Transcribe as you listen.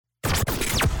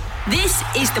This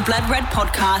is the Blood Red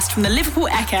podcast from the Liverpool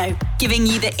Echo, giving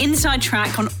you the inside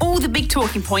track on all the big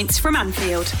talking points from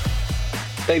Anfield.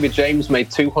 David James made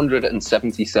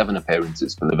 277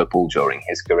 appearances for Liverpool during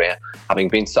his career, having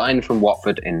been signed from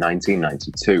Watford in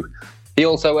 1992. He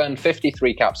also earned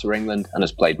 53 caps for England and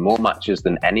has played more matches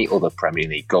than any other Premier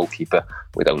League goalkeeper,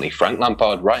 with only Frank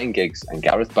Lampard, Ryan Giggs and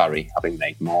Gareth Barry having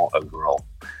made more overall.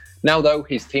 Now, though,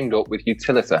 he's teamed up with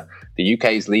Utilita, the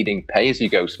UK's leading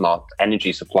pay-as-you-go smart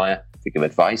energy supplier, to give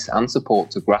advice and support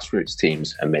to grassroots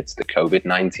teams amidst the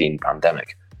COVID-19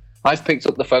 pandemic. I've picked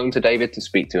up the phone to David to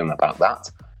speak to him about that,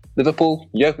 Liverpool,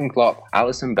 Jurgen Klopp,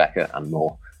 Alisson Becker and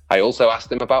more. I also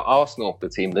asked him about Arsenal, the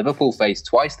team Liverpool faced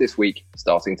twice this week,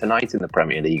 starting tonight in the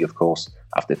Premier League, of course,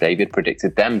 after David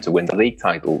predicted them to win the league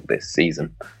title this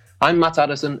season. I'm Matt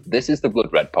Addison, this is the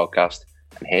Blood Red podcast,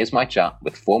 and here's my chat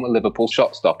with former Liverpool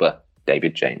shot stopper,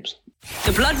 David James.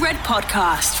 The Blood Red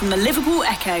podcast from the Liverpool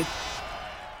Echo.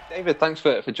 David, thanks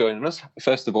for joining us.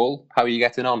 First of all, how are you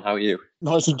getting on? How are you?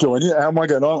 Nice to join you. How am I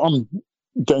getting on?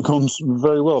 I'm getting on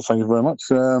very well, thank you very much.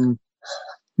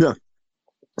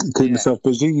 Keep myself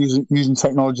busy, using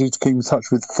technology to keep in touch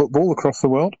with football across the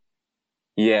world.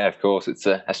 Yeah, of course. It's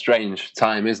a strange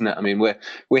time, isn't it? I mean,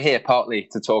 we're here partly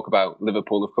to talk about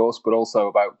Liverpool, of course, but also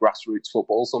about grassroots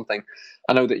football, something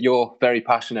I know that you're very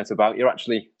passionate about. You're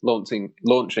actually launching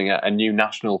a new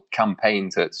national campaign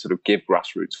to sort of give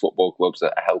grassroots football clubs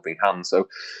a helping hand. So do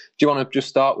you want to just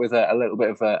start with a little bit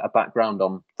of a background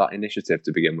on that initiative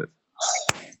to begin with?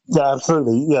 Yeah,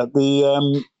 absolutely. Yeah,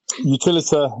 the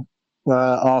Utilita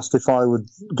asked if I would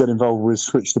get involved with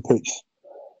Switch the Pitch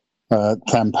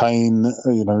campaign.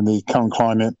 In the current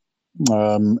climate,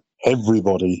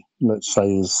 everybody, let's say,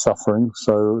 is suffering.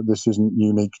 So this isn't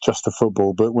unique just to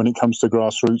football. But when it comes to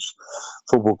grassroots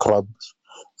football clubs,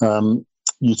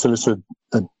 Utilita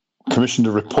had commissioned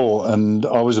a report, and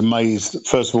I was amazed,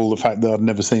 first of all, the fact that I'd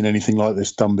never seen anything like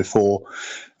this done before,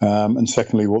 and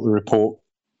secondly, what the report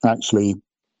actually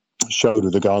showed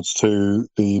with regards to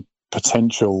the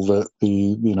potential that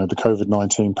the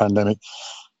COVID-19 pandemic,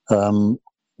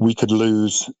 we could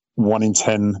lose 1 in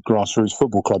 10 grassroots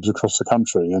football clubs across the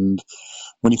country. And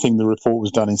when you think the report was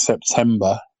done in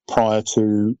September, prior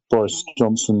to Boris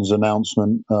Johnson's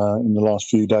announcement in the last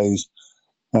few days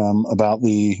about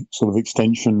the sort of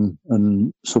extension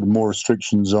and sort of more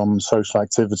restrictions on social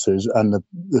activities and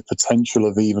the potential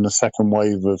of even a second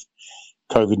wave of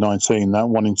COVID-19, that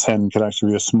 1 in 10 could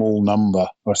actually be a smaller number.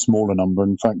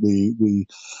 In fact,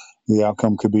 the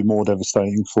outcome could be more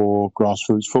devastating for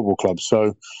grassroots football clubs.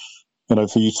 So, for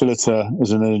Utilita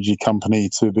as an energy company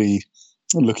to be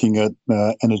looking at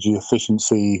energy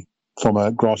efficiency from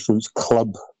a grassroots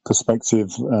club perspective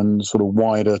and sort of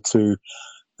wider to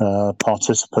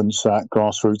participants at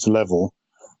grassroots level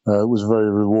was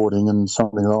very rewarding and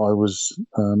something that I was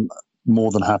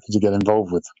more than happy to get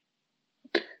involved with.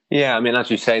 Yeah, I mean, as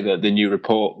you say, the new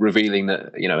report revealing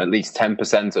that, at least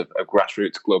 10% of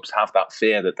grassroots clubs have that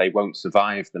fear that they won't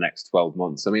survive the next 12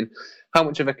 months. I mean, how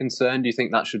much of a concern do you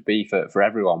think that should be for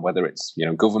everyone, whether it's,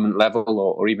 government level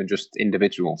or even just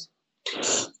individuals?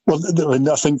 Well,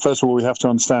 I think, first of all, we have to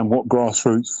understand what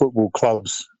grassroots football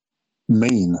clubs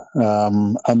mean.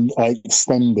 And I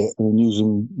extend it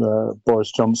using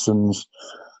Boris Johnson's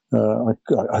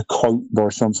I quote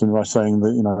Boris Johnson by saying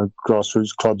that,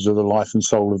 grassroots clubs are the life and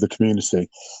soul of the community.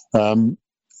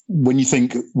 When you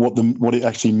think what it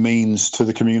actually means to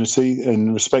the community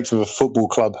in respect of a football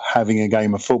club having a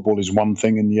game of football is one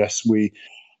thing. And yes, we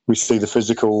see the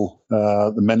physical,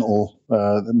 the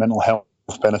mental health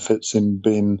benefits in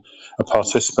being a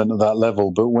participant at that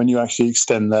level. But when you actually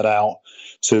extend that out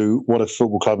to what a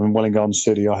football club in Welwyn Garden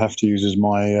City, I have to use as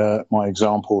my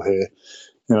example here.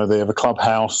 They have a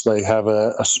clubhouse, they have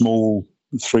a small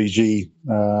 3G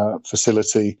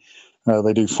facility,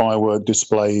 they do firework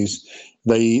displays,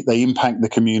 they impact the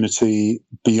community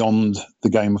beyond the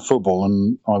game of football.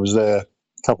 And I was there a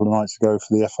couple of nights ago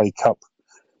for the FA Cup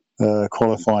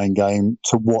qualifying game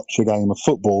to watch a game of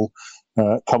football.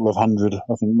 A couple of hundred,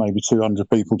 I think maybe 200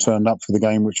 people turned up for the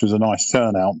game, which was a nice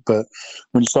turnout. But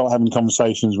when you start having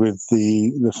conversations with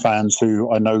the fans,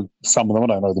 who I know some of them, I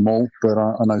don't know them all, but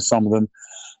I know some of them,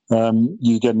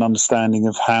 you get an understanding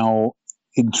of how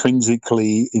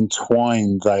intrinsically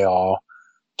entwined they are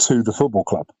to the football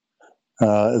club.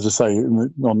 As I say,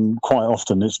 quite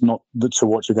often it's not to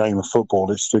watch a game of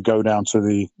football; it's to go down to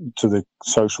the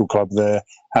social club there,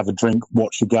 have a drink,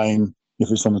 watch a game. If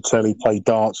it's on the telly, play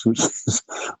darts,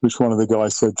 which one of the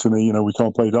guys said to me, we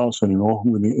can't play darts anymore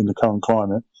in the current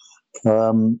climate.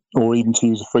 Or even to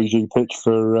use a 3G pitch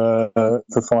for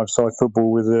five-side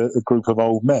football with a group of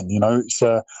old men. It's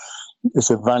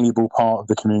a valuable part of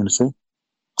the community.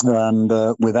 and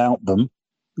without them,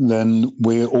 then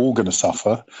we're all going to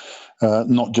suffer.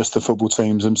 Not just the football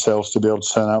teams themselves to be able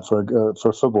to turn out for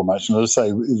a football match. And as I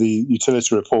say, the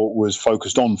utility report was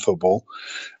focused on football,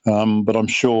 but I'm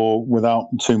sure without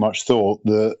too much thought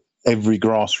that every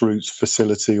grassroots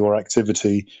facility or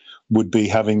activity would be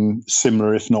having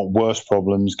similar, if not worse,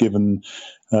 problems given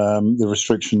the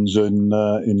restrictions in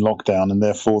lockdown. And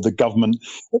therefore the government,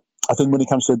 I think when it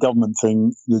comes to the government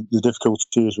thing, the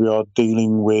difficulty is we are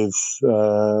dealing with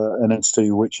an entity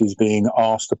which is being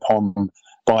asked upon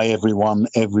by everyone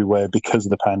everywhere because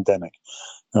of the pandemic.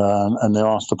 And they're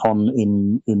asked upon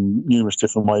in numerous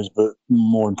different ways, but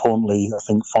more importantly, I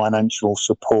think financial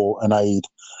support and aid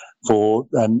for,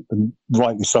 and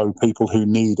rightly so, people who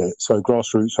need it. So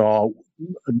grassroots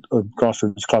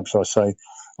clubs, I say,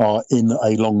 are in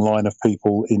a long line of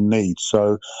people in need.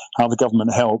 So how the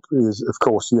government help is, of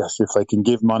course, yes, if they can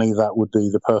give money, that would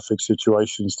be the perfect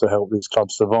situations to help these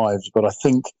clubs survive. But I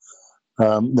think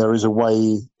there is a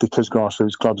way, because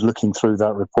grassroots clubs, looking through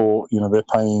that report, they're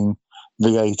paying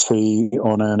VAT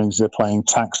on earnings, they're paying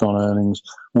tax on earnings,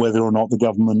 whether or not the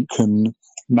government can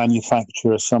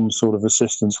manufacture some sort of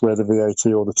assistance where the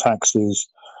VAT or the tax is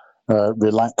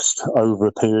relaxed over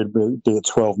a period, be it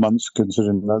 12 months,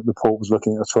 considering that the report was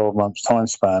looking at a 12-month time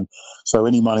span. So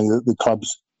any money that the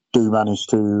clubs do manage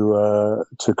to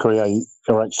create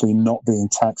are actually not being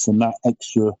taxed, and that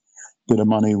extra bit of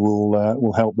money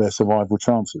will help their survival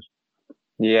chances.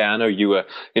 Yeah, I know you were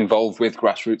involved with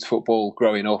grassroots football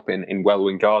growing up in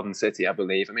Welwyn Garden City, I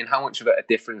believe. I mean, how much of a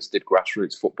difference did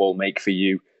grassroots football make for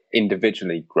you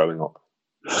individually growing up?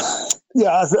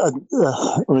 Yeah, I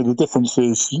mean, the difference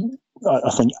is,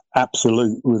 I think,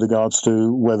 absolute with regards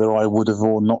to whether I would have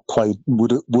or not played,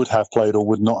 would have played or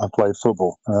would not have played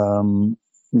football.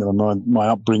 My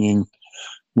upbringing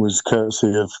was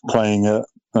courtesy of playing at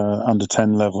under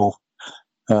 10 level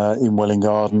in Welwyn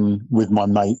Garden with my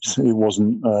mates. It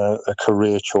wasn't a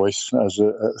career choice. As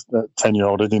a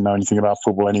 10-year-old, I didn't know anything about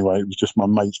football anyway. It was just my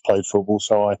mates played football,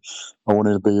 so I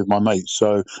wanted to be with my mates.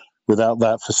 So without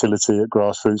that facility at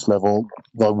grassroots level,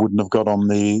 I wouldn't have got on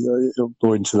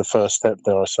into the first step,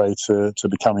 dare I say, to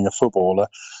becoming a footballer.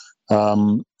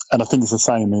 And I think it's the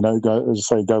same,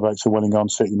 go back to Welwyn Garden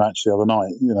City match the other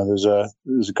night. There's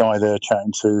a guy there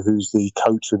chatting to who's the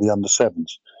coach of the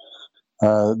under-7s.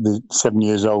 The 7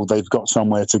 years old, they've got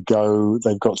somewhere to go.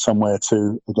 They've got somewhere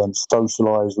to, again,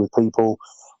 socialise with people.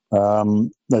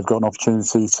 They've got an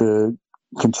opportunity to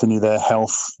continue their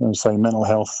health, mental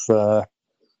health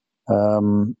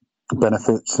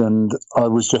benefits. And I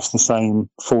was just the same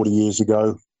 40 years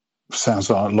ago. Sounds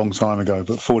like a long time ago,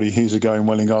 but 40 years ago in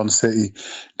Welwyn Garden City,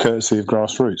 courtesy of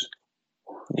grassroots.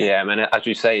 Yeah, I mean, as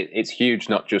you say, it's huge,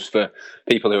 not just for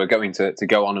people who are going to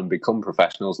go on and become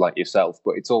professionals like yourself,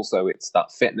 but it's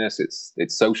that fitness,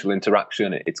 it's social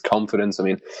interaction, it's confidence. I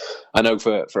mean, I know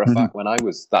for a fact when I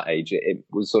was that age, it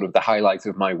was sort of the highlight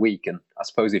of my week. And I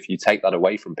suppose if you take that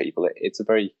away from people, it's a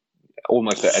very,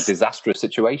 almost a disastrous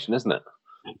situation, isn't it?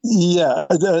 Yeah,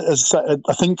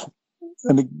 I think,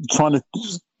 and it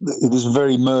is a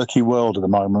very murky world at the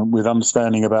moment with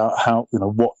understanding about how,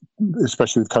 what,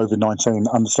 especially with COVID-19,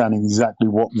 understanding exactly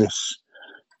what this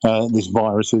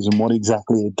virus is and what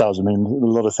exactly it does. I mean, a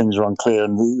lot of things are unclear,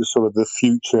 and the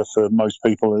future for most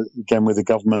people, again, with the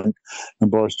government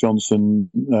and Boris Johnson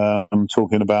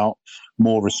talking about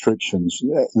more restrictions,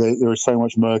 there is so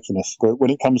much murkiness. But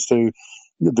when it comes to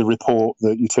the report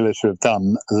that Utility have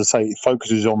done, as I say, it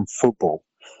focuses on football.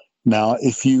 Now,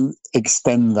 if you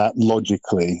extend that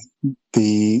logically,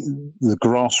 the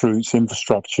grassroots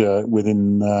infrastructure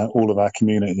within all of our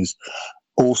communities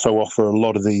also offer a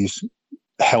lot of these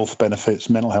health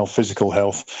benefits, mental health, physical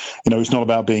health. It's not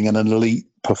about being an elite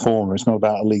performer. It's not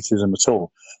about elitism at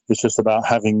all. It's just about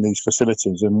having these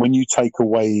facilities. And when you take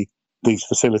away these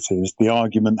facilities, the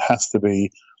argument has to be,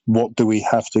 what do we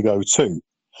have to go to?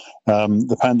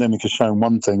 The pandemic has shown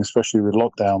one thing, especially with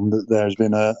lockdown, that there has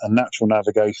been a natural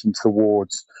navigation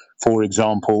towards, for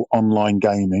example, online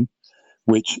gaming,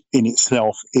 which in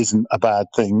itself isn't a bad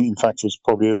thing. In fact, it's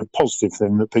probably a positive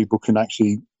thing that people can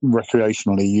actually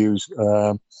recreationally use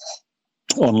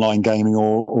online gaming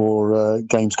or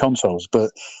games consoles.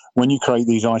 But when you create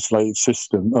these isolated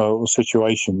or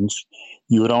situations,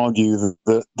 you would argue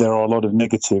that there are a lot of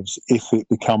negatives if it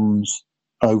becomes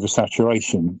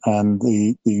oversaturation, and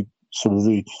the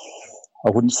I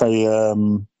wouldn't say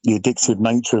the addictive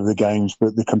nature of the games,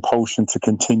 but the compulsion to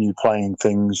continue playing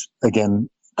things, again,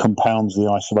 compounds the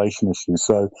isolation issue.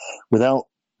 So without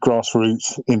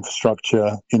grassroots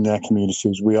infrastructure in their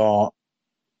communities, we are,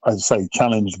 I'd say,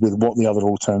 challenged with what the other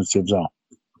alternatives are.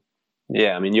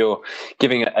 Yeah, I mean, you're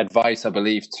giving advice, I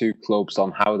believe, to clubs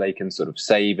on how they can sort of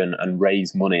save and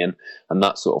raise money and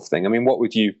that sort of thing. I mean, what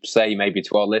would you say maybe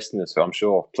to our listeners, who I'm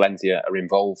sure plenty are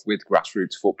involved with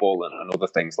grassroots football and other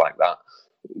things like that?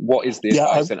 What is the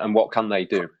advice and what can they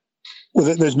do?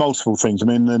 Well, there's multiple things. I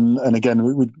mean, and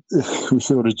again, we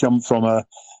sort of jump from a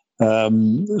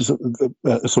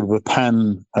sort of a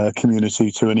pan community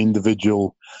to an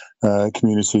individual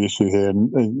community issue here,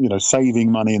 and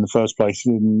saving money in the first place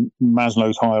in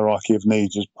Maslow's hierarchy of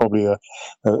needs is probably a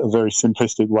very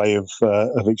simplistic way of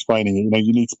explaining it.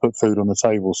 You need to put food on the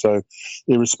table. So,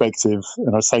 irrespective,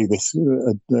 and I say this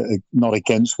not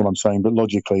against what I'm saying, but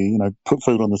logically, put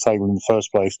food on the table in the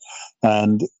first place,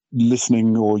 and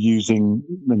listening or using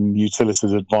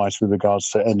utilities advice with regards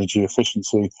to energy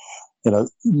efficiency.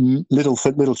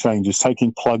 Little changes,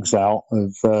 taking plugs out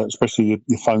of, especially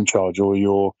your phone charger or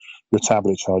your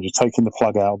tablet charger, taking the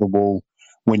plug out of the wall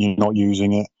when you're not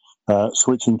using it,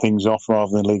 switching things off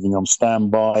rather than leaving on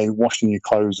standby, washing your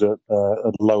clothes at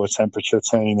a lower temperature,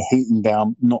 turning the heating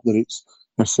down. Not that it's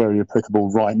necessarily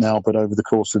applicable right now, but over the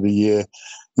course of the year,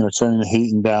 turning the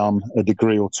heating down a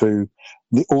degree or two.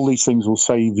 All these things will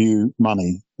save you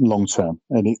money long term,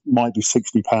 and it might be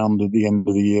 £60 at the end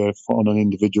of the year on an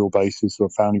individual basis or a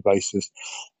family basis.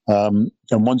 And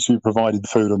once you've provided the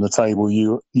food on the table,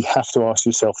 you have to ask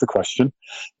yourself the question,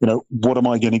 what am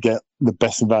I going to get the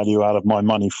best value out of my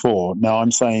money for? Now,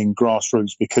 I'm saying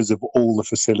grassroots because of all the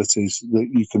facilities that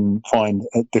you can find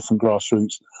at different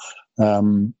grassroots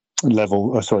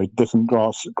different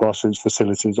grassroots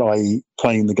facilities, i.e.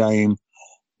 playing the game,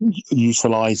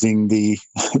 utilising the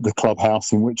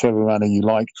clubhouse in whichever manner you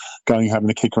like, going having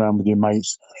a kick around with your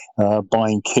mates,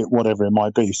 buying kit, whatever it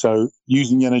might be. So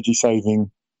using energy saving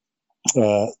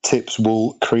tips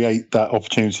will create that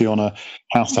opportunity on a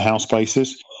house-to-house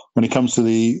basis. When it comes to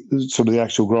the sort of the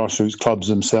actual grassroots clubs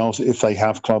themselves, if they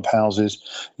have clubhouses,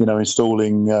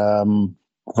 installing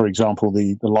for example,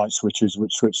 the light switches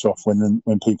which switch off when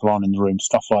people aren't in the room,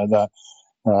 stuff like that.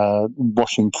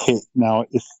 Washing kit. Now,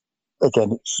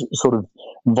 again, it's sort of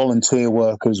volunteer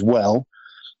work as well,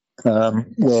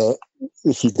 where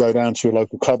if you go down to your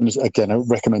local club, and again, a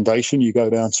recommendation, you go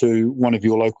down to one of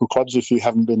your local clubs if you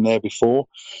haven't been there before,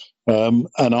 and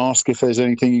ask if there's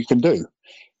anything you can do.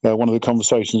 One of the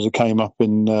conversations that came up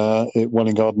in at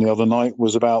Welwyn Garden the other night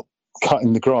was about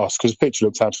cutting the grass, because the pitch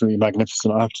looked absolutely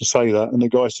magnificent, I have to say that. And the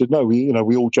guy said, no, we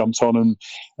all jumped on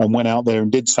and went out there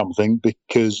and did something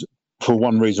because for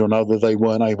one reason or another, they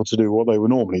weren't able to do what they were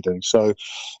normally doing. So,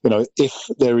 if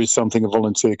there is something a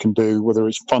volunteer can do, whether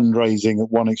it's fundraising at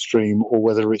one extreme or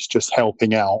whether it's just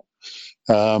helping out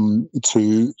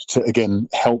to again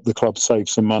help the club save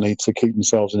some money to keep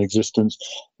themselves in existence,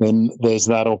 then there's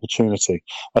that opportunity.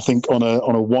 I think on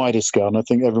a wider scale, and I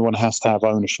think everyone has to have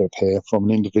ownership here, from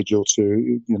an individual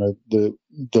to the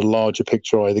larger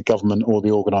picture, either government or the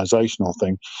organisational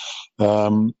thing.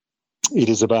 It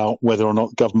is about whether or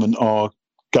not government are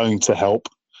going to help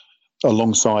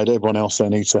alongside everyone else they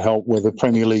need to help, with the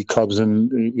Premier League clubs,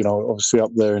 and obviously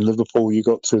up there in Liverpool you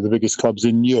got two of the biggest clubs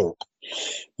in Europe.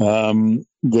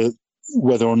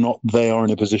 Whether or not they are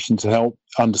in a position to help,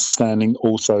 understanding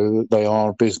also that they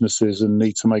are businesses and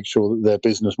need to make sure that their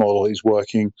business model is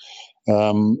working,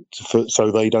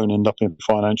 so they don't end up in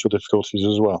financial difficulties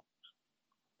as well.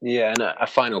 Yeah, and a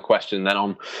final question then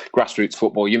on grassroots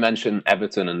football. You mentioned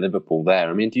Everton and Liverpool there.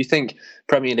 I mean, do you think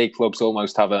Premier League clubs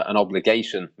almost have an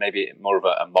obligation, maybe more of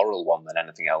a moral one than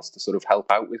anything else, to sort of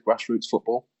help out with grassroots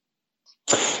football?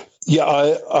 Yeah,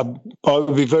 I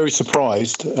would be very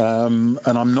surprised, and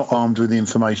I'm not armed with the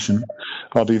information.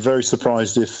 I'd be very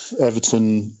surprised if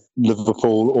Everton,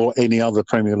 Liverpool or any other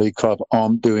Premier League club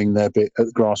aren't doing their bit at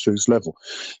the grassroots level.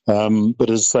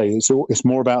 But as I say, it's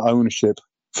more about ownership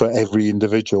for every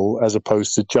individual, as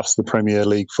opposed to just the Premier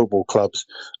League football clubs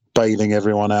bailing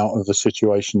everyone out of the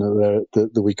situation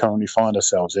that we currently find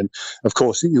ourselves in. Of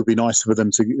course, it would be nice for them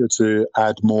to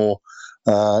add more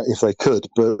if they could,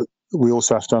 but we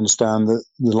also have to understand that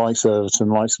the likes of Everton,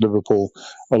 likes of Liverpool,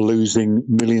 are losing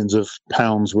millions of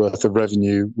pounds worth of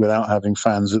revenue without having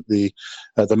fans at the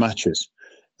matches.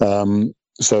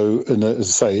 So, and as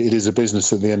I say, it is a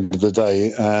business at the end of the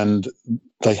day, and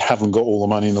they haven't got all the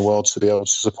money in the world to be able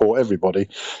to support everybody.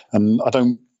 And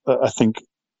I think,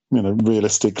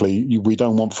 realistically, we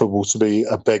don't want football to be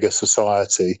a beggar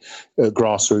society at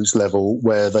grassroots level,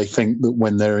 where they think that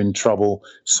when they're in trouble,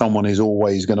 someone is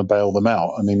always going to bail them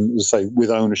out. I mean, as I say,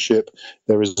 with ownership,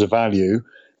 there is a value.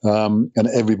 And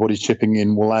everybody chipping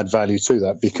in will add value to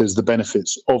that, because the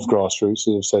benefits of grassroots,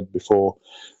 as I've said before,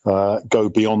 go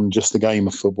beyond just the game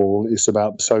of football. It's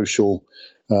about the social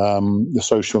the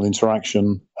social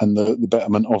interaction and the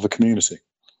betterment of a community.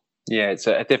 Yeah, it's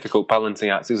a difficult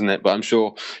balancing act, isn't it? But I'm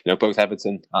sure both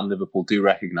Everton and Liverpool do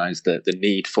recognise the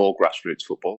need for grassroots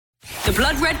football. The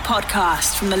Blood Red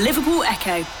Podcast from the Liverpool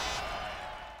Echo.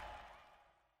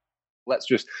 Let's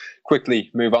just quickly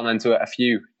move on into a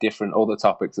few different other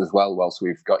topics as well whilst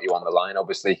we've got you on the line.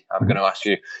 Obviously, I'm going to ask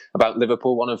you about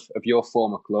Liverpool, one of your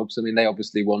former clubs. I mean, they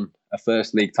obviously won a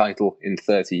first league title in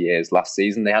 30 years last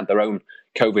season. They had their own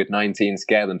COVID-19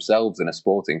 scare themselves in a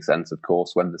sporting sense, of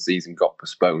course, when the season got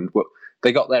postponed. But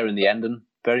they got there in the end and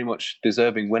very much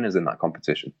deserving winners in that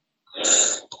competition.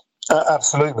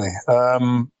 Absolutely.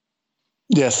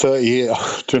 30 years.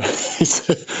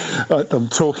 I'm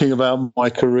talking about my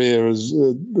career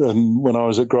when I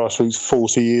was at grassroots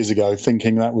 40 years ago,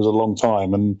 thinking that was a long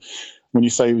time. And when you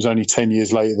say it was only 10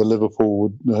 years later that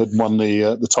Liverpool had won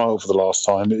the title for the last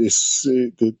time, it's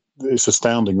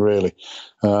astounding, really.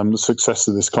 The success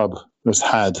that this club has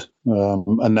had,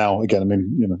 and now again, I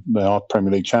mean, they are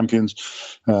Premier League champions,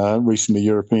 recently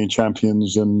European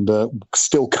champions, and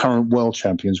still current world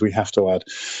champions. We have to add.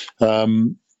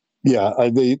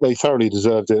 They thoroughly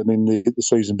deserved it. I mean, the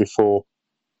season before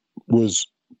was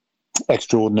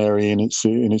extraordinary in its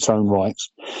own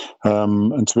rights,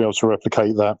 and to be able to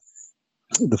replicate that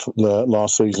the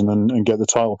last season and get the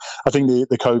title, I think the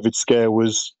COVID scare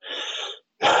was,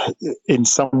 in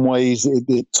some ways,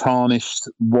 it tarnished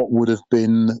what would have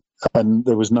been, and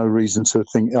there was no reason to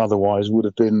think otherwise, would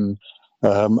have been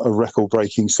a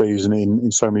record-breaking season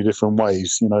in so many different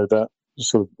ways. That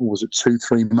sort of, was it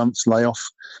 2-3 months layoff?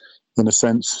 In a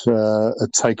sense,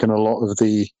 had taken a lot of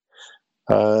the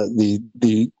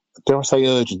dare I say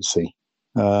urgency.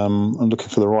 I'm looking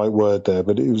for the right word there,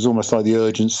 but it was almost like the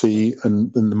urgency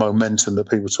and the momentum that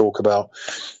people talk about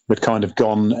had kind of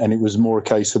gone, and it was more a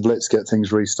case of let's get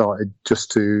things restarted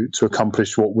just to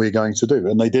accomplish what we're going to do.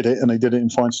 And they did it, in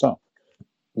fine style.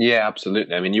 Yeah,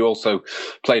 absolutely. I mean, you also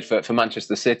played for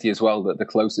Manchester City as well, the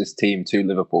closest team to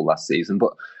Liverpool last season.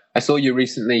 But I saw you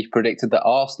recently predicted that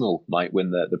Arsenal might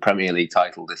win the Premier League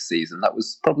title this season. That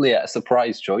was probably a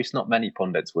surprise choice. Not many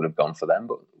pundits would have gone for them.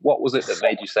 But what was it that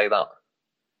made you say that?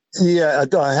 Yeah,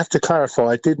 I have to clarify.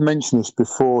 I did mention this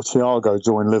before Thiago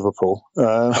joined Liverpool.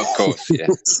 Of course, yeah.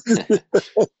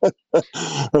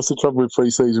 That's the trouble with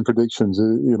pre-season predictions.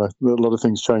 A lot of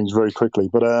things change very quickly.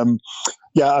 But I mean,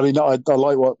 I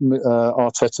like what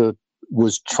Arteta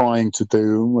was trying to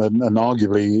do, and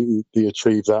arguably he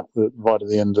achieved that right at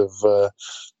the end of the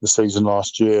season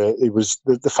last year. It was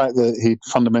the fact that he'd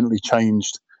fundamentally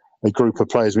changed a group of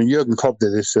players. I mean, Jurgen Klopp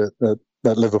did this at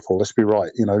Liverpool, let's be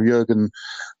right. Jurgen,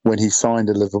 when he signed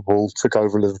at Liverpool, took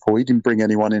over Liverpool, he didn't bring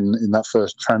anyone in that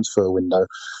first transfer window.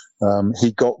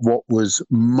 He got what was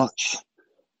much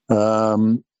a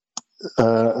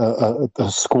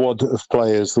squad of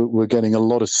players that were getting a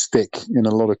lot of stick in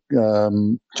a lot of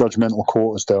judgmental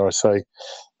quarters, dare I say,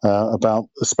 about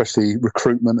especially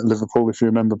recruitment at Liverpool, if you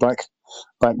remember back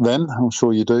then. I'm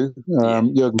sure you do.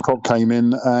 Jurgen Klopp came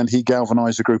in and he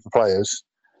galvanised a group of players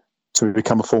to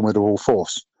become a formidable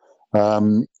force.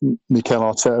 Mikel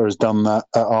Arteta has done that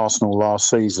at Arsenal last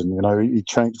season. He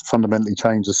fundamentally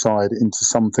changed the side into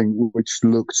something which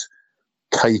looked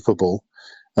capable.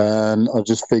 And I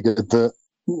just figured that,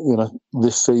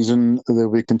 this season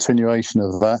there'll be a continuation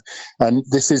of that. And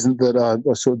this isn't that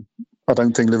I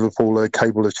don't think Liverpool are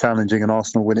capable of challenging and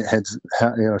Arsenal win it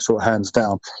hands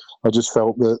down. I just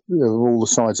felt that all the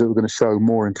sides that were going to show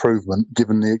more improvement,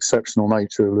 given the exceptional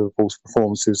nature of Liverpool's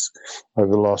performances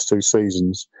over the last 2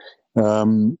 seasons.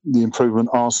 The improvement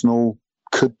Arsenal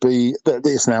could be,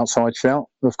 it's an outside shout,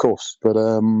 of course, but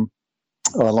I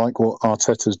like what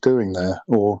Arteta's doing there.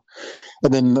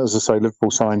 And then, as I say,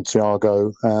 Liverpool signed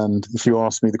Thiago, and if you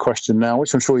ask me the question now,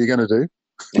 which I'm sure you're going to do.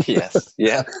 Yes,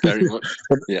 yeah, very much.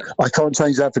 Yeah. I can't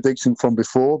change that prediction from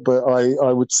before, but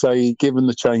I would say, given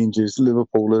the changes,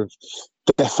 Liverpool have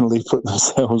definitely put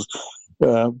themselves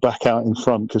back out in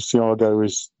front, because Thiago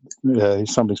is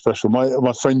something special.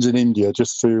 My friends in India,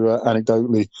 just to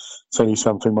anecdotally tell you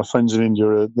something, my friends in India,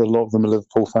 a lot of them are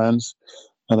Liverpool fans,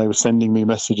 and they were sending me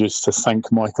messages to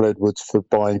thank Michael Edwards for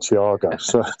buying Thiago.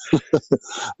 So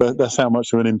that's how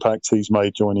much of an impact he's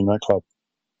made joining that club.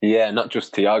 Yeah, not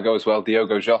just Thiago as well,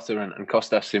 Diogo Jota and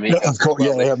Kostas Tsimikas. Yeah, of course,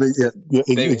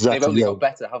 exactly. They've only got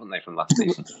better, haven't they, from last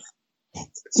season?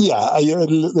 Yeah,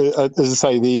 as I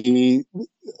say, the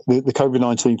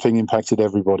COVID-19 thing impacted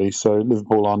everybody, so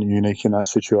Liverpool aren't unique in that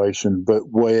situation. But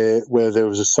where there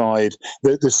was a side,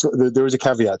 there is a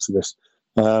caveat to this.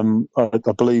 I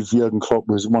believe Jurgen Klopp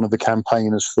was one of the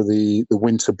campaigners for the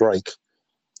winter break.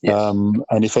 Yes.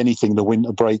 And if anything, the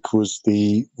winter break was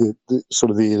the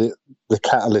the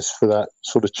catalyst for that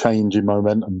sort of change in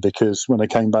momentum, because when they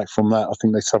came back from that, I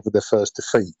think they suffered their first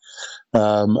defeat.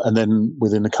 And then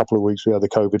within a couple of weeks, we had the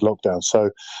COVID lockdown.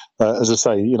 So, as I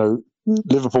say,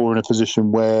 Liverpool are in a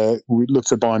position where we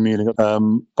looked at Bayern Munich.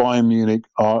 Bayern Munich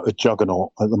are a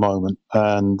juggernaut at the moment,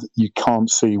 and you can't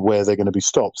see where they're going to be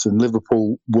stopped. And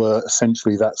Liverpool were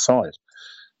essentially that side.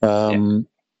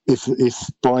 If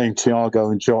buying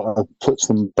Thiago and Jota puts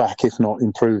them back, if not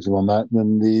improves them on that,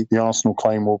 then the Arsenal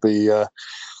claim will be.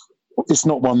 It's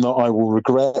not one that I will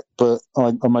regret, but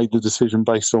I made the decision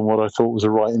based on what I thought was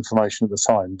the right information at the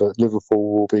time. But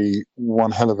Liverpool will be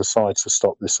one hell of a side to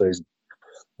stop this season.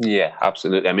 Yeah,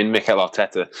 absolutely. I mean, Mikel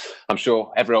Arteta, I'm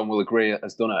sure everyone will agree,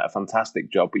 has done a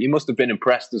fantastic job. But you must have been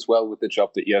impressed as well with the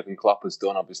job that Jurgen Klopp has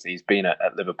done. Obviously, he's been at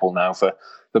Liverpool now for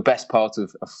the best part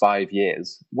of 5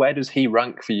 years. Where does he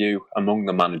rank for you among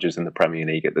the managers in the Premier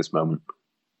League at this moment?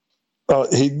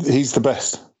 He's the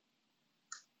best.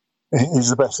 He's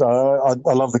the best.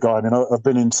 I love the guy. I mean, I've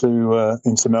been into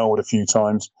Melwood a few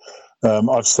times.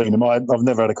 I've seen him. I've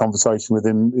never had a conversation with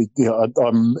him.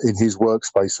 I'm in his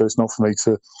workspace, so it's not for me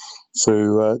to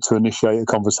initiate a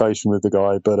conversation with the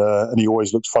guy. But and he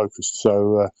always looks focused.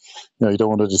 So you don't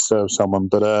want to disturb someone.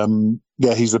 But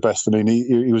he's the best. I mean,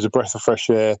 he was a breath of fresh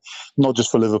air, not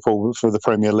just for Liverpool, but for the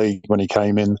Premier League when he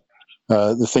came in.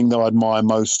 The thing that I admire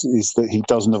most is that he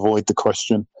doesn't avoid the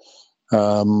question.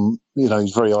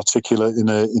 He's very articulate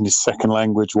in his second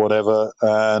language, whatever.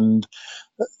 And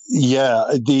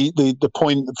the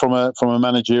point from a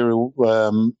managerial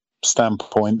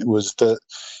standpoint was that,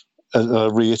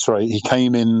 reiterate, he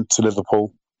came into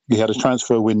Liverpool. He had a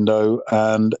transfer window,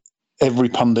 and every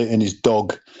pundit and his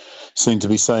dog seemed to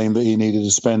be saying that he needed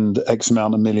to spend X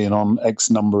amount of million on X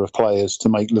number of players to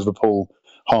make Liverpool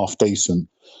half decent.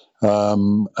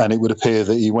 And it would appear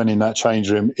that he went in that change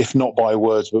room, if not by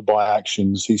words, but by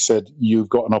actions. He said, you've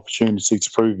got an opportunity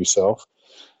to prove yourself.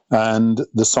 And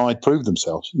the side proved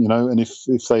themselves, and if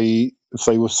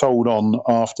they were sold on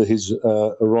after his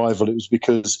arrival, it was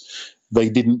because they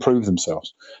didn't prove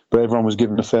themselves. But everyone was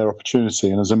given a fair opportunity.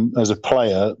 And as a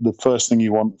player, the first thing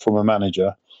you want from a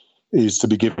manager is to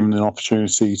be given an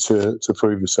opportunity to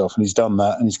prove yourself. And he's done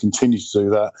that, and he's continued to do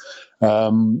that.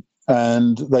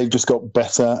 And they've just got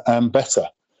better and better.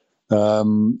 There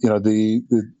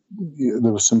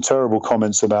were some terrible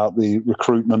comments about the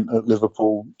recruitment at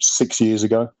Liverpool 6 years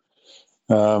ago,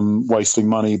 wasting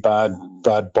money, bad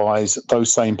buys.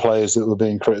 Those same players that were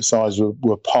being criticised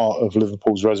were part of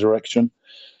Liverpool's resurrection.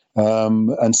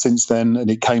 And since then, and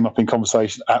it came up in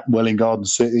conversation at Welwyn Garden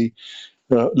City,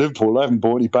 Liverpool haven't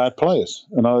bought any bad players.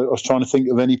 And I was trying to think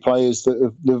of any players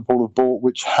that Liverpool have bought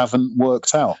which haven't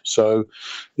worked out. So,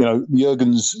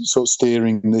 Jurgen's sort of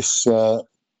steering the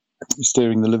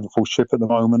Liverpool ship at the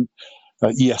moment.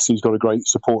 Yes, he's got a great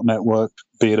support network,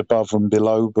 be it above and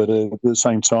below, but at the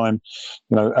same time,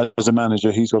 as a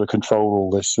manager, he's got to control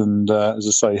all this. And as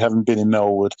I say, having been in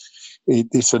Melwood,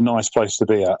 it's a nice place to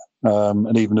be at.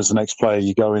 And even as an ex-player,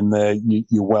 you go in there,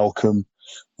 you're welcome.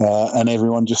 And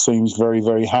everyone just seems very,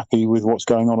 very happy with what's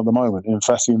going on at the moment. And if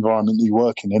that's the environment that you're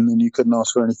working in, then you couldn't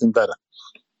ask for anything better.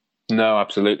 No,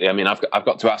 absolutely. I mean, I've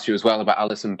got to ask you as well about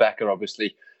Alisson Becker,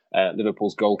 obviously.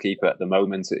 Liverpool's goalkeeper at the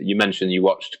moment. You mentioned you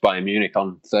watched Bayern Munich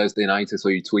on Thursday night. I saw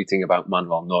you tweeting about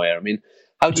Manuel Neuer. I mean,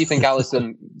 how do you think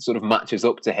Alisson sort of matches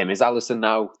up to him? Is Alisson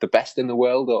now the best in the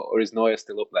world, or is Neuer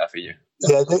still up there for you?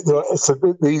 Yeah, so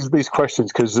these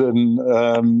questions, because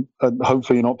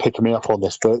hopefully you're not picking me up on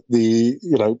this, but the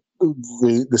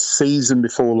season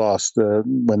before last,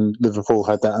 when Liverpool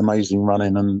had that amazing run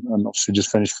in and obviously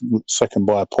just finished second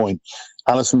by a point,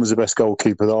 Alisson was the best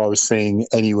goalkeeper that I was seeing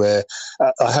anywhere.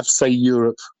 I have to say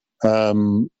Europe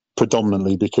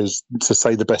predominantly, because to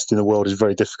say the best in the world is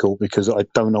very difficult, because I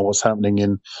don't know what's happening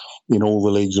in all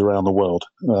the leagues around the world.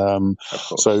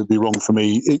 So it'd be wrong for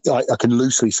me. I can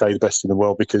loosely say the best in the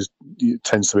world, because it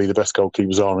tends to be the best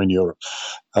goalkeepers are in Europe.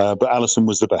 But Alisson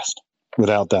was the best,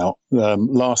 without doubt.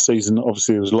 Last season,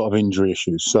 obviously, there was a lot of injury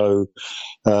issues. So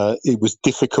it was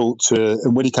difficult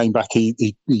and when he came back,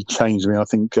 he changed. I mean, I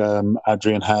think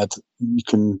Adrian had, you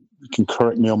can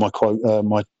correct me on my quote,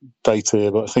 my data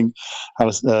here, but I think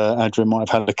Adrian might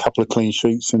have had a couple of clean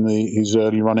sheets in his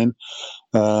early run-in.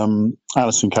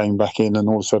 Alisson came back in, and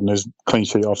all of a sudden there's clean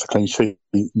sheet after clean sheet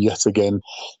yet again,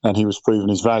 and he was proving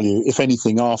his value. If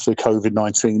anything, after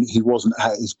COVID-19, he wasn't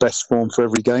at his best form for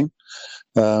every game.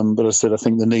 But I said, I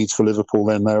think the needs for Liverpool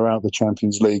then, they were out of the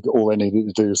Champions League. All they needed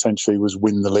to do essentially was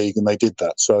win the league, and they did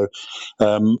that. So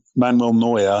Manuel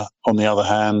Neuer, on the other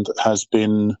hand,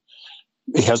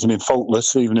 he hasn't been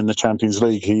faultless, even in the Champions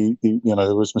League.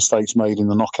 There was mistakes made in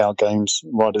the knockout games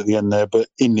right at the end there, but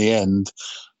in the end,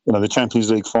 the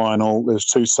Champions League final, there's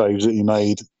 2 saves that he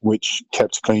made, which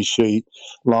kept a clean sheet.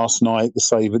 Last night, the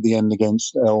save at the end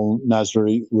against El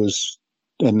Nasri was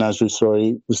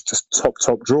just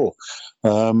top draw.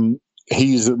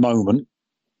 He is at the moment,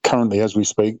 currently as we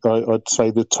speak, I'd say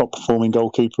the top performing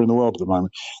goalkeeper in the world at the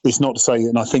moment. It's not to say,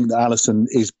 and I think that Alisson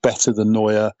is better than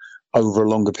Neuer over a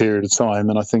longer period of time.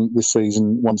 And I think this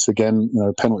season, once again,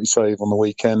 penalty save on the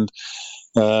weekend,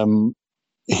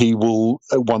 he will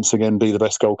once again be the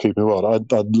best goalkeeper in the world.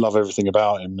 I love everything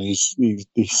about him. He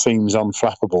seems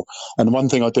unflappable. And the one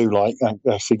thing I do like,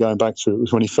 actually going back to it,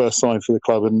 was when he first signed for the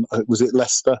club, and was it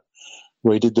Leicester,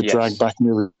 where he did the drag back and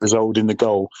it resulted in the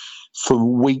goal. For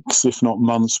weeks, if not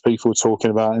months, people were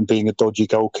talking about him being a dodgy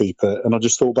goalkeeper. And I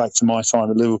just thought back to my time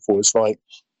at Liverpool. It's like,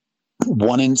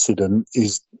 one incident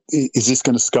is this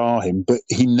going to scar him? But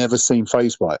he never seemed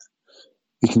fazed by it.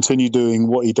 He continued doing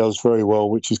what he does very well,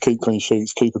 which is keep clean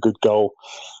sheets, keep a good goal.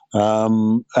 I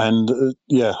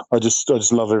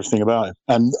just love everything about him.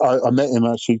 And I met him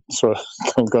actually, sorry,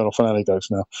 I'm going off on anecdotes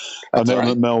now. I met him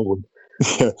at Melbourne.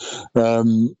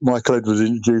 Michael Edwards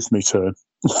introduced me to him.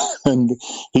 And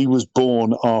he was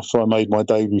born after I made my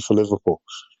debut for Liverpool.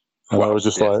 And I was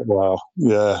just like, wow,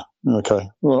 yeah, okay.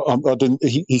 Well, I didn't.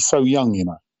 He's so young,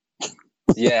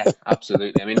 Yeah,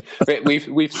 absolutely. I mean,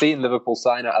 we've seen Liverpool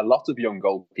sign a lot of young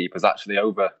goalkeepers actually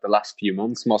over the last few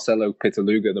months. Marcelo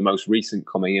Pitaluga, the most recent,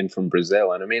 coming in from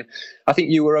Brazil. And I mean, I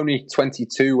think you were only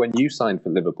 22 when you signed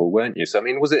for Liverpool, weren't you? So, I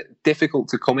mean, was it difficult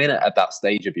to come in at that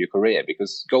stage of your career?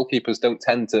 Because goalkeepers don't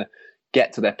tend to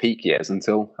get to their peak years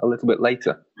until a little bit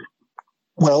later.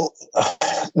 Well,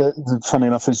 funny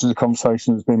enough, this is a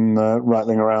conversation that's been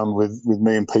rattling around with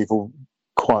me and people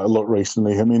quite a lot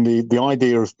recently. I mean, the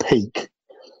idea of peak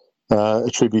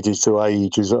attributed to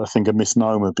age is, I think, a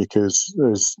misnomer, because,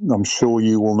 as I'm sure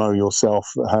you will know yourself,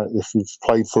 if you've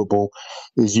played football,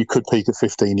 is you could peak at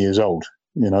 15 years old.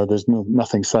 There's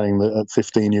nothing saying that at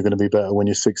 15 you're going to be better when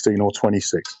you're 16 or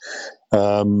 26.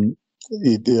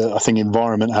 I think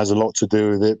environment has a lot to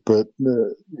do with it, but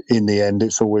in the end,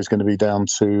 it's always going to be down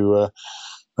to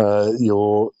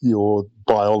your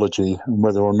biology and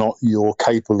whether or not you're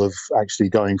capable of actually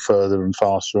going further and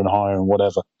faster and higher and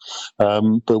whatever.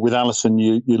 But with Alisson,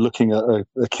 you're looking at a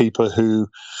keeper who,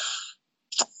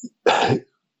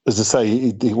 as I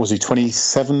say, was he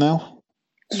 27 now?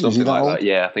 Something like that.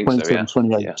 Yeah, I think so.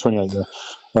 Yeah, 28.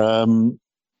 Yeah.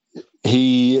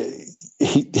 He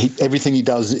everything he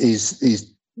does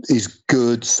is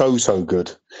good, so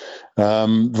good.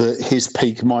 That his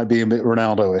peak might be a bit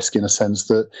Ronaldo-esque in a sense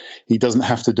that he doesn't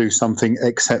have to do something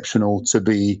exceptional to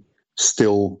be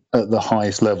still at the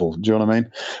highest level. Do you know what I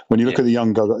mean? When you look at the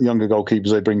younger goalkeepers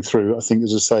they bring through, I think,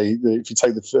 as I say, if you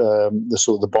take the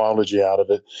sort of the biology out of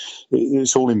it,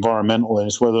 it's all environmental, and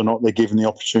it's whether or not they're given the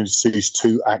opportunities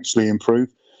to actually improve.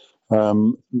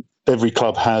 Every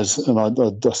club has, and I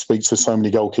speak to so many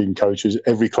goalkeeping coaches,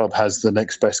 every club has the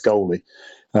next best goalie.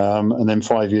 And then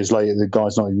 5 years later, the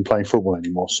guy's not even playing football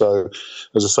anymore. So,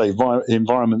 as I say,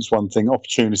 environment's one thing.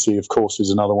 Opportunity, of course, is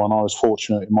another one. I was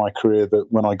fortunate in my career that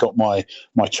when I got my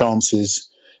chances,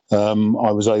 I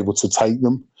was able to take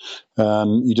them.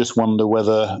 You just wonder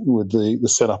whether, with the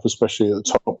setup, especially at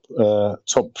the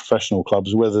top professional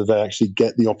clubs, whether they actually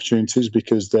get the opportunities,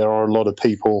 because there are a lot of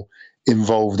people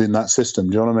involved in that system.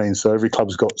 Do you know what I mean? So every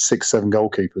club's got 6-7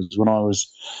 goalkeepers. When I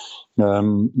was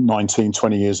 19,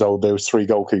 20 years old, there was 3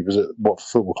 goalkeepers at Watford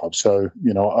Football Club. So,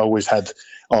 I always had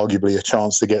arguably a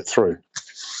chance to get through.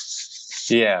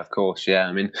 Yeah, of course. Yeah.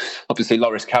 I mean, obviously,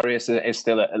 Loris Karius is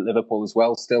still at Liverpool as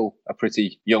well, still a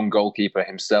pretty young goalkeeper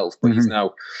himself, but he's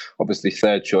now obviously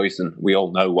third choice, and we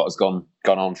all know what has gone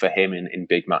on for him in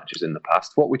big matches in the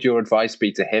past. What would your advice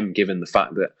be to him, given the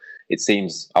fact that it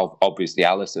seems obviously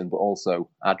Alisson, but also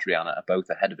Adriana are both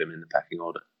ahead of him in the pecking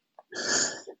order?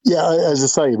 Yeah, as I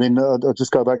say, I mean, I'll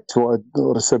just go back to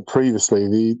what I said previously.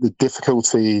 The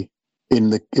difficulty in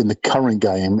the current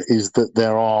game is that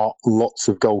there are lots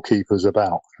of goalkeepers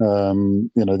about.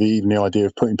 Even the idea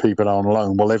of putting people on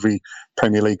loan. Well, every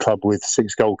Premier League club with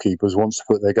 6 goalkeepers wants to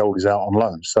put their goalies out on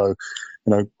loan. So,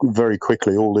 very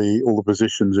quickly, all the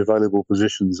positions, available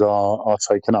positions, are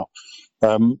taken up.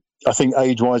 I think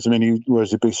age-wise, I mean, he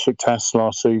was a big Besiktas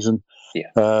last season.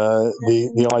 Yeah.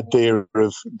 The idea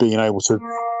of being able to,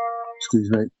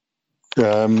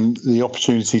 the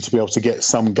opportunity to be able to get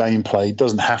some gameplay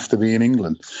doesn't have to be in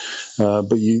England,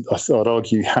 but I'd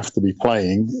argue you have to be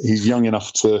playing. He's young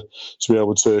enough to be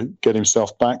able to get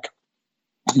himself back.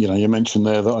 You mentioned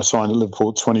there that I signed at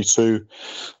Liverpool at 22,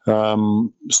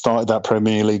 started that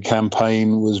Premier League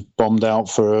campaign, was bombed out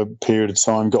for a period of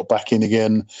time, got back in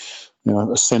again,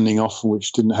 a sending off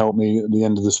which didn't help me at the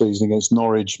end of the season against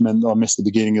Norwich meant I missed the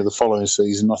beginning of the following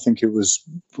season. I think it was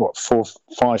 4,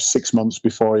 5, 6 months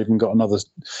before I even got another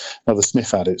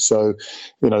sniff at it. So,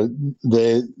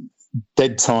 their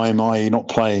dead time, i.e. not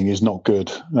playing, is not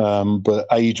good. But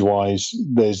age-wise,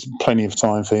 there's plenty of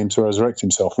time for him to resurrect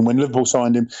himself. And when Liverpool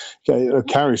signed him,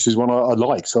 Karius is one I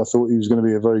liked. So I thought he was going to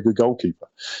be a very good goalkeeper.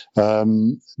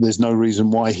 There's no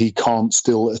reason why he can't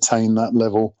still attain that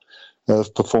level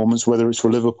of performance, whether it's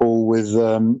for Liverpool with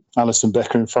Alisson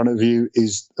Becker in front of you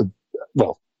is,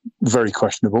 very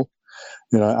questionable.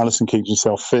 Alisson keeps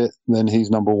himself fit, then he's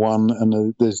number one,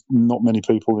 and there's not many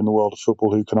people in the world of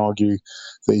football who can argue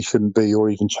that he shouldn't be or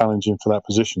even challenge him for that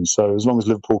position. So as long as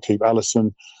Liverpool keep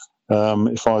Alisson,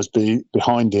 if I was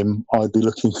behind him, I'd be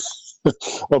looking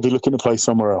to play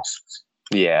somewhere else.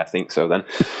 Yeah, I think so then.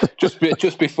 Just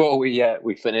before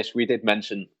we finish, we did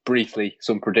mention briefly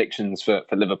some predictions for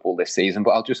Liverpool this season,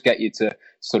 but I'll just get you to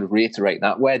sort of reiterate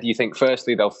that. Where do you think,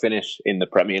 firstly, they'll finish in the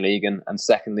Premier League, and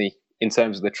secondly, in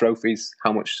terms of the trophies,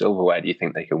 how much silverware do you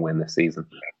think they can win this season?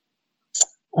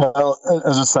 Well,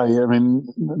 as I say,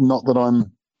 not that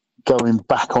I'm going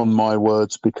back on my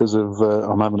words because of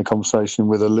I'm having a conversation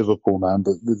with a Liverpool man,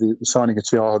 but the signing of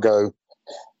Thiago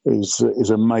is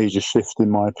a major shift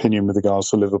in my opinion with regards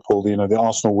to Liverpool. The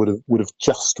Arsenal would have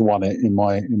just won it in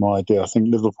my idea. I think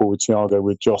Liverpool with Thiago,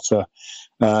 with Jota,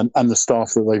 and the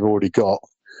staff that they've already got,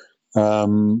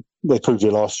 they proved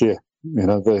it last year.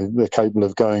 They're capable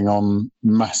of going on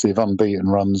massive unbeaten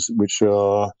runs, which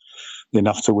are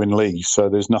enough to win leagues. So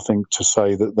there's nothing to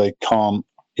say that they can't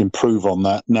improve on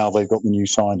that. Now they've got the new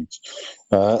signings.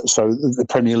 So the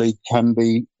Premier League can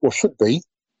be, or should be,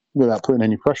 without putting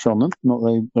any pressure on them. Not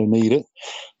they need it.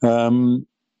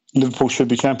 Liverpool should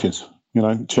be champions.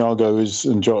 Thiago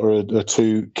and Jota are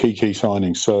two key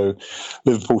signings. So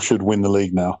Liverpool should win the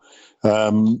league now.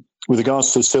 With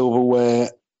regards to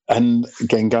silverware, and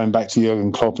again, going back to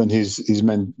Jurgen Klopp and his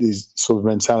sort of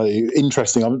mentality,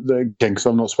 interesting, again, because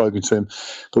I've not spoken to him,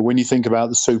 but when you think about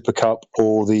the Super Cup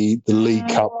or the League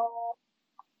Cup,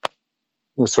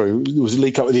 it was the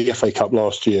League Cup or the FA Cup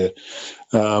last year,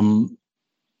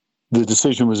 the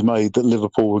decision was made that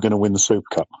Liverpool were going to win the Super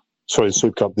Cup. Sorry, the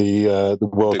Super Cup, the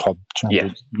World Club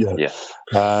Champions. Yeah.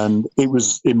 And it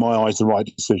was, in my eyes, the right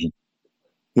decision.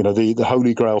 The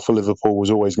holy grail for Liverpool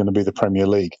was always going to be the Premier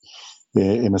League,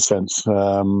 in a sense.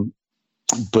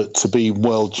 But to be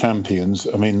world champions,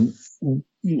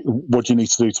 what do you need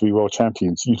to do to be world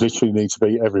champions? You literally need to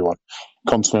beat everyone,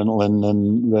 continental and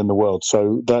then the world.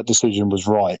 So that decision was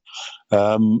right.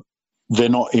 They're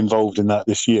not involved in that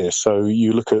this year. So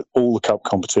you look at all the cup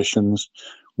competitions.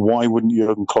 Why wouldn't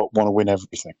Jurgen Klopp want to win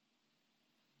everything?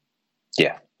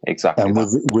 Yeah, exactly. And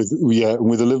with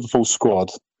the Liverpool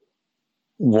squad,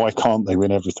 why can't they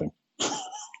win everything?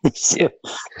 It's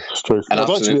true. I'd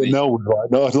like to be at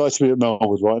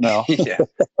Melwood right now.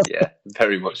 yeah,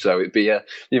 very much so. It'd be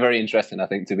very interesting, I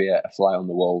think, to be a fly on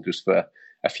the wall just for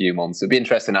a few months. It'd be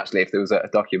interesting, actually, if there was a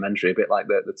documentary a bit like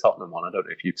the Tottenham one. I don't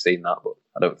know if you've seen that, but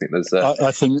I don't think there's.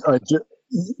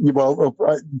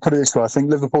 Put it this way: I think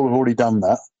Liverpool have already done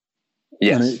that.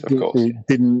 Yes, of course. It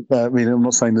didn't. I'm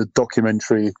not saying the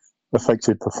documentary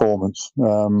affected performance,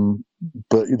 but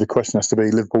the question has to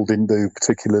be: Liverpool didn't do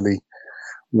particularly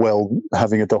well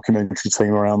having a documentary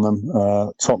team around them.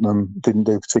 Tottenham didn't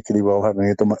do particularly well having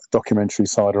a documentary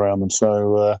side around them.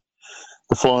 So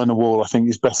the fly on the wall, I think,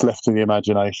 is best left to the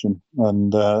imagination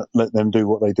and let them do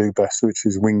what they do best, which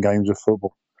is win games of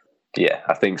football. Yeah,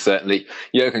 I think certainly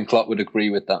Jurgen Klopp would agree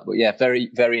with that. But yeah, very,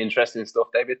 very interesting stuff,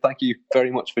 David. Thank you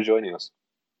very much for joining us.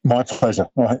 My pleasure.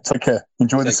 All right, take care.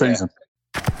 Enjoy the season.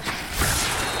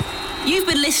 You've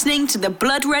been listening to the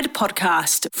Blood Red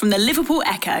podcast from the Liverpool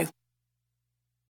Echo.